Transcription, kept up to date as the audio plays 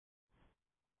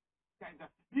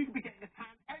You could be getting a tan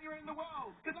anywhere in the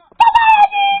world. Good luck.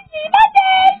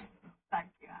 Thank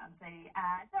you, Andy.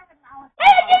 Dermot and Alice.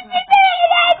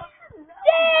 Hello, good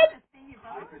to see you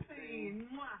both. Christine,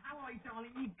 how are you,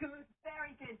 darling? You good?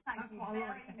 Very good, thank you That's what I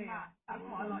like to hear. That's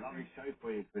what I like to Lovely hear. show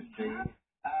for you, Christine.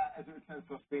 As it returns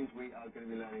to our screens, we are going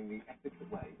to be learning the etiquette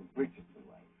way, the Bridgerton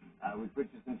way, with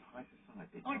Bridgerton's high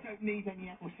society. I don't need any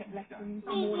etiquette lessons. I'm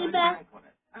Me all either. over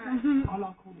it. I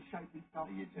like all the soapy stuff.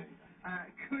 You do.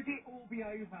 Could it all be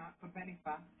over for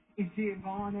Benifer? Is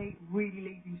Giovanni really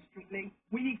leaving Strictly?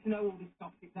 We need to know all this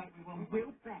stuff, don't we? Well,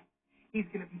 we'll bet he's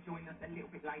going to be joining us a little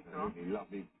bit later on.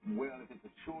 Lovely. Well, if it's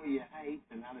a chore you hate,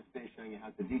 and Alistair showing you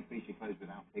how to decrease your clothes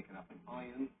without picking up an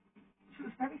iron. She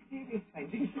was very serious then.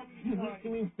 She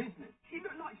means business. She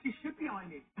looked like she should be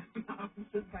ironing. No, I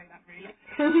shouldn't say that really.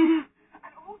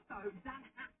 And also, Dan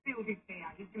Hatfield is here.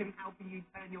 He's going to be helping you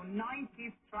turn your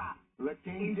 90s trap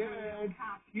Looking into good.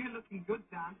 cash. You're looking good,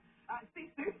 Dan.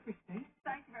 See you soon, Christine.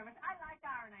 Thank you very much. I like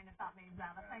ironing, if that means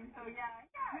anything. So, yeah,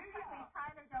 exactly.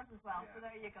 Tyler does as well. So,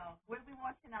 there you go. We'll be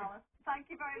watching Alice.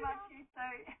 Thank you very much, you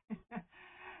two.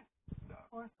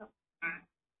 Awesome.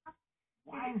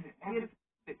 Why is it every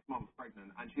 6 months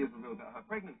pregnant, and she has revealed that her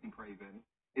pregnancy craving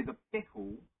is a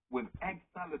pickle with egg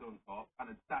salad on top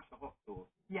and a dash of hot sauce?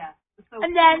 Yeah. So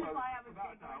And then- that's why I was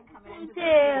giggling coming into Me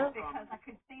this, too. because I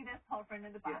could see this hovering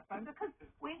in the background, because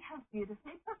we have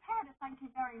beautifully prepared it. Thank you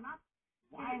very much.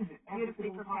 Why is it every Beautifully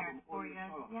single prepared time for you.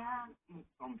 Yeah.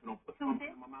 Something off the So front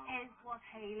this of my mouth. is what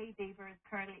Hailey Deaver is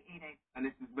currently eating. And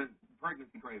this is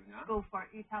pregnancy craving, yeah? Go for it.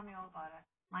 You tell me all about it.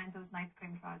 Mind those nice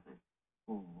cream trousers.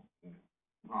 Oh, yeah.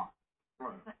 Right.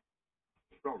 Right. Is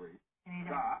it- Sorry. You need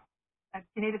That,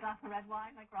 you need a glass of red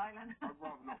wine like Ryland? I'd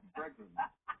rather not be pregnant.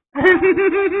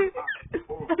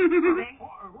 To be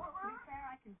fair,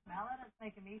 I can smell it. It's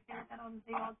making me feel it on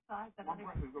the odd side. But My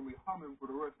anyway. breath is going to be humming for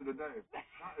the rest of the day.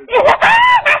 That is...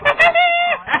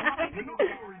 You're not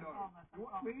sorry, though. You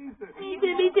want me to? Me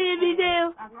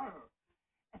too.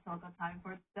 It's all got time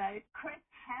for it today. Chris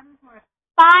Hemsworth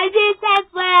Bye, Jesus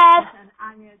Web. and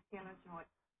Anya Taylor-Joy.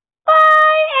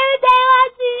 Bye, everyday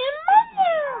watching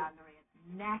Monday.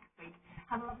 Next week.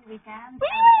 Have a lovely weekend. Woo!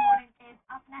 This morning is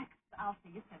up next. I'll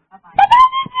see you soon. Bye-bye.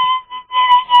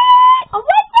 Oh,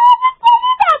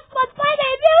 what's my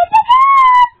name?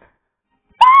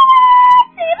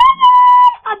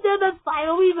 Under the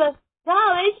final weaver,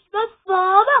 Norwich, the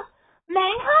former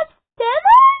Manhattan.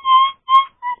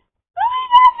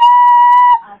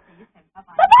 I'll see you soon.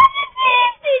 Bye-bye.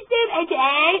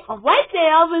 AKA on Wednesday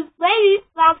of his ladies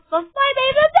socks for Friday.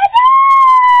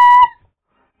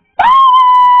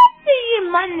 See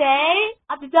you Monday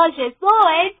at the Duchess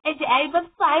Lloyd, AKA the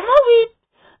final week.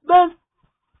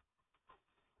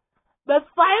 The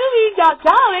final week got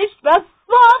college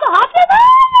before the Happy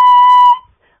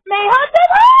May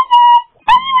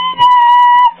Happy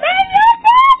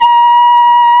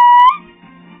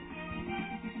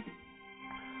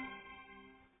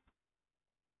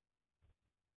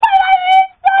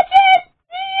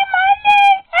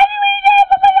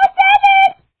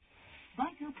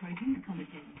Vital Protein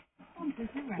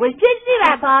Collagen. with Disney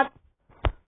Wrap Up.